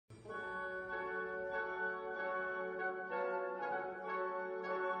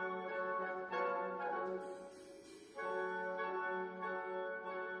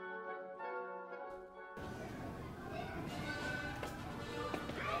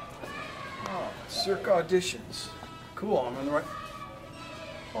Cirque Auditions. Cool, I'm in the right...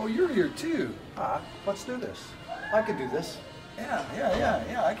 Oh, you're here too. Let's do this. I can do this.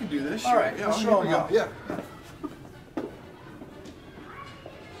 Yeah, I can do this. All right, yeah, let's here show we 'em go. how. Yeah.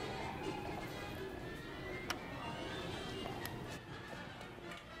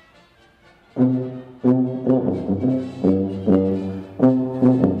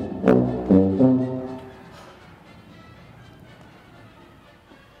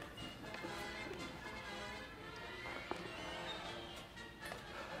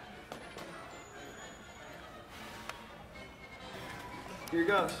 Here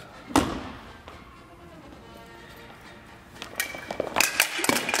goes.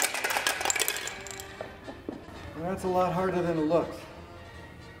 That's a lot harder than it looks.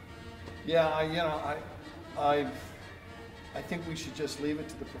 Yeah, I think we should just leave it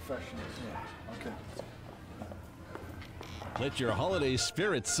to the professionals. Yeah, okay. Let your holiday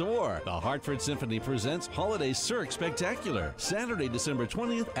spirit soar. The Hartford Symphony presents Holiday Cirque Spectacular, Saturday, December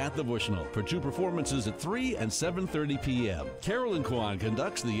 20th at the Bushnell, for 2 performances at 3 and 7:30 p.m. Carolyn Kwan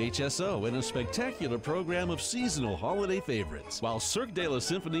conducts the HSO in a spectacular program of seasonal holiday favorites, while Cirque de la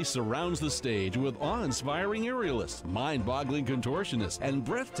Symphony surrounds the stage with awe-inspiring aerialists, mind-boggling contortionists, and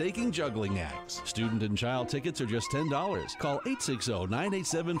breathtaking juggling acts. Student and child tickets are just $10. Call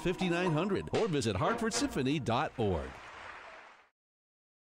 860-987-5900 or visit hartfordsymphony.org.